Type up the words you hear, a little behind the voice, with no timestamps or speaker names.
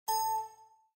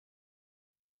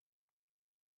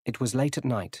It was late at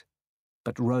night,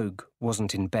 but Rogue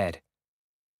wasn't in bed.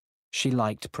 She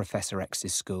liked Professor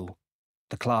X's school,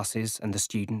 the classes and the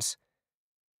students,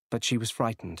 but she was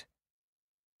frightened.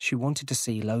 She wanted to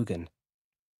see Logan.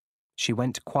 She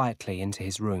went quietly into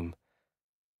his room.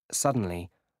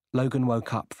 Suddenly, Logan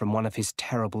woke up from one of his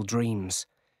terrible dreams.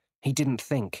 He didn't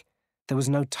think. There was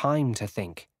no time to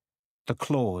think. The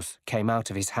claws came out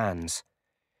of his hands.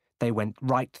 They went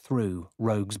right through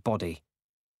Rogue's body.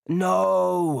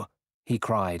 "No!" he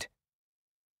cried.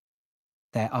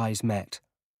 Their eyes met.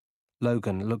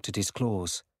 Logan looked at his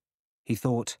claws. He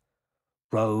thought,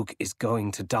 "Rogue is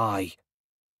going to die."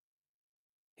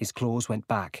 His claws went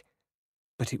back,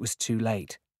 but it was too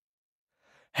late.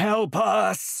 "Help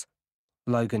us!"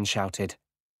 Logan shouted.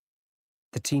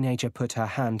 The teenager put her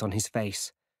hand on his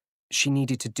face. She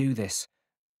needed to do this.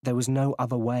 There was no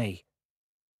other way.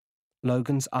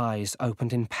 Logan's eyes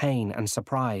opened in pain and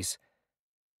surprise.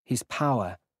 His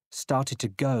power started to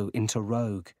go into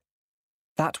Rogue.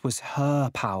 That was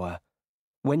her power.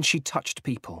 When she touched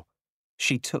people,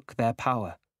 she took their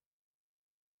power.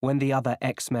 When the other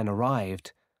X-Men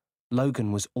arrived,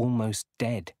 Logan was almost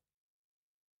dead.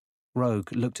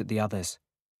 Rogue looked at the others.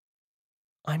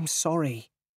 "I'm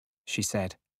sorry," she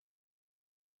said.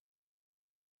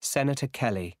 Senator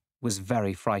Kelly was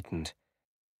very frightened.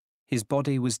 His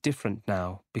body was different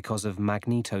now because of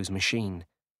Magneto's machine.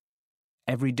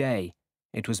 Every day,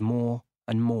 it was more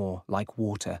and more like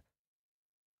water.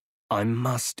 "I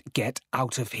must get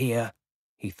out of here,"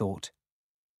 he thought.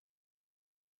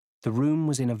 The room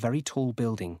was in a very tall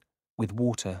building, with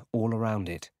water all around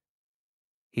it.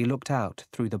 He looked out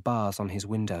through the bars on his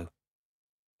window.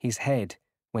 His head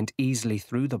went easily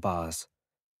through the bars,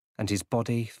 and his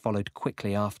body followed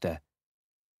quickly after.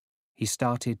 He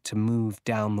started to move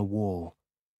down the wall,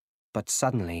 but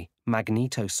suddenly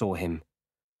Magneto saw him.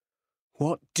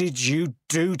 "What did you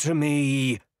do to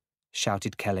me?"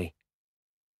 shouted Kelly.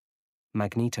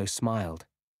 Magneto smiled.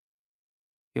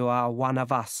 "You are one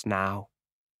of us now,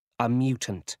 a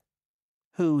mutant.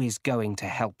 Who is going to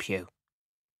help you?"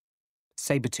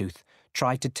 Sabretooth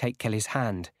tried to take Kelly's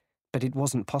hand, but it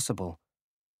wasn't possible.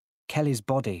 Kelly's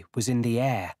body was in the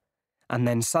air, and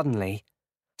then suddenly,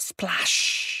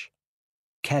 splash!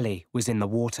 Kelly was in the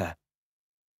water.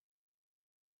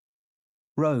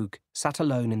 Rogue sat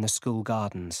alone in the school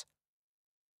gardens.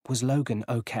 Was Logan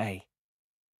okay?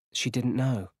 She didn't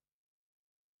know.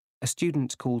 A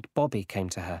student called Bobby came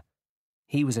to her.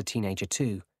 He was a teenager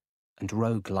too, and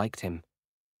Rogue liked him.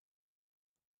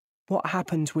 "What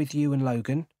happened with you and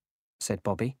Logan?" said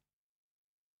Bobby.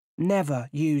 "Never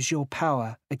use your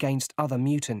power against other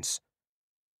mutants."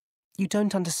 "You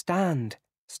don't understand,"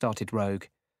 started Rogue,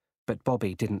 but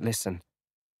Bobby didn't listen.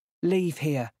 "Leave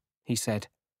here," he said.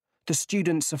 "The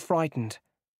students are frightened.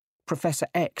 Professor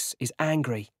X is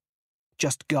angry.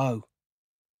 Just go."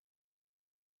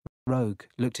 Rogue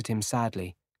looked at him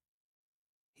sadly.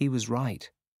 He was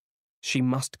right. She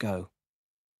must go.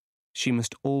 She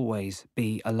must always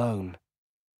be alone.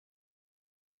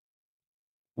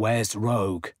 "Where's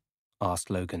Rogue?" asked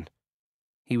Logan.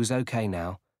 He was okay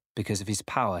now because of his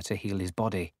power to heal his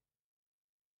body.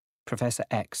 Professor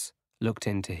X looked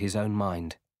into his own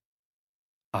mind.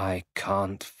 "I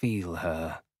can't feel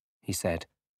her," he said.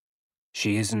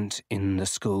 "She isn't in the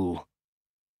school."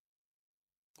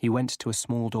 He went to a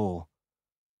small door.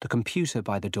 The computer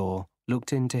by the door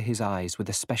looked into his eyes with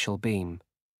a special beam.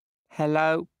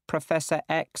 "Hello, Professor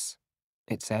X,"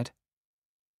 it said.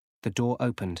 The door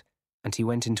opened, and he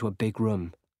went into a big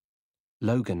room.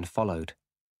 Logan followed.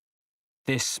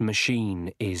 "This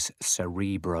machine is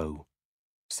Cerebro,"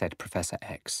 said Professor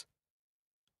X.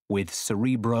 "With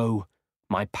Cerebro,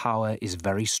 my power is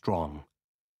very strong.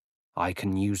 I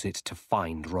can use it to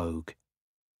find Rogue."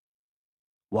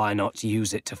 "Why not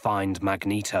use it to find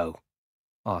Magneto?"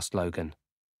 asked Logan.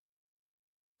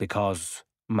 "Because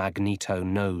Magneto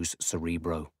knows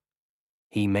Cerebro.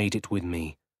 He made it with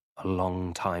me a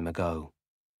long time ago."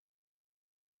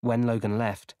 When Logan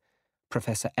left,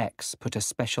 Professor X put a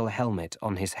special helmet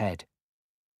on his head.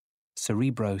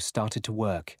 Cerebro started to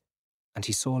work, and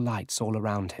he saw lights all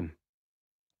around him.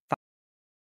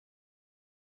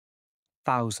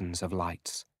 Thousands of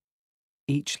lights.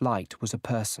 Each light was a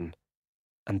person,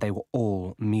 and they were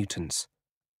all mutants.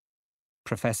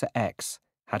 Professor X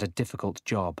had a difficult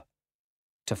job,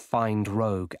 to find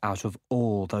Rogue out of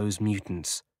all those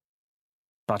mutants.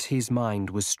 But his mind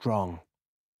was strong.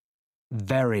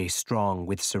 Very strong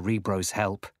with Cerebro's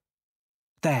help.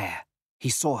 There, he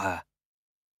saw her.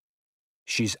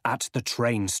 "She's at the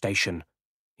train station,"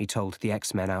 he told the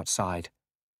X-Men outside.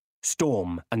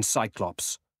 "Storm and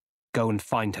Cyclops, go and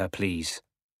find her, please."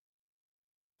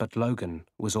 but Logan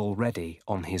was already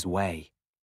on his way.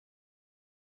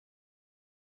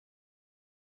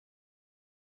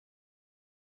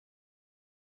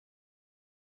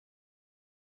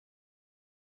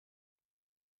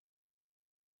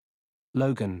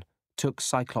 Logan took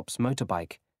Cyclops'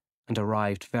 motorbike and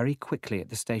arrived very quickly at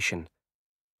the station.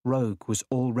 Rogue was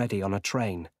already on a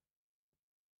train.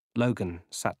 Logan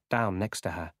sat down next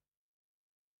to her.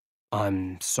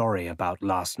 "I'm sorry about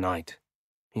last night,"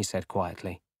 he said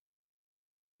quietly.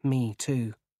 "Me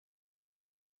too."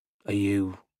 "Are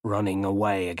you running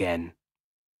away again?"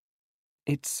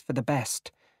 "It's for the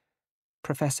best.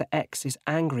 Professor X is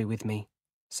angry with me,"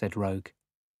 said Rogue.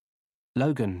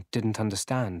 Logan didn't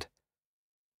understand.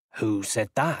 "Who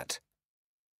said that?"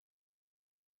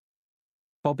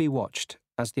 Bobby watched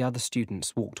as the other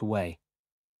students walked away.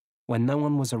 When no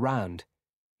one was around,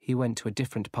 he went to a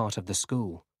different part of the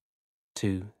school,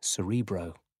 to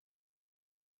Cerebro.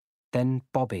 Then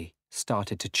Bobby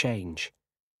started to change.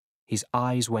 His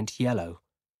eyes went yellow,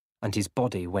 and his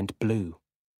body went blue.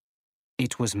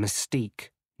 It was Mystique,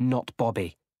 not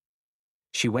Bobby.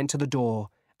 She went to the door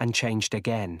and changed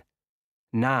again.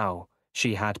 Now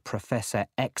she had Professor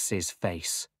X's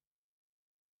face.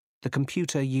 The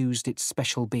computer used its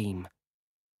special beam.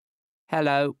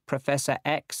 "Hello, Professor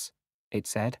X," it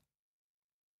said.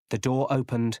 The door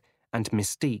opened and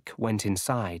Mystique went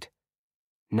inside.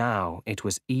 Now it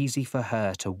was easy for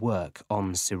her to work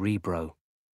on Cerebro.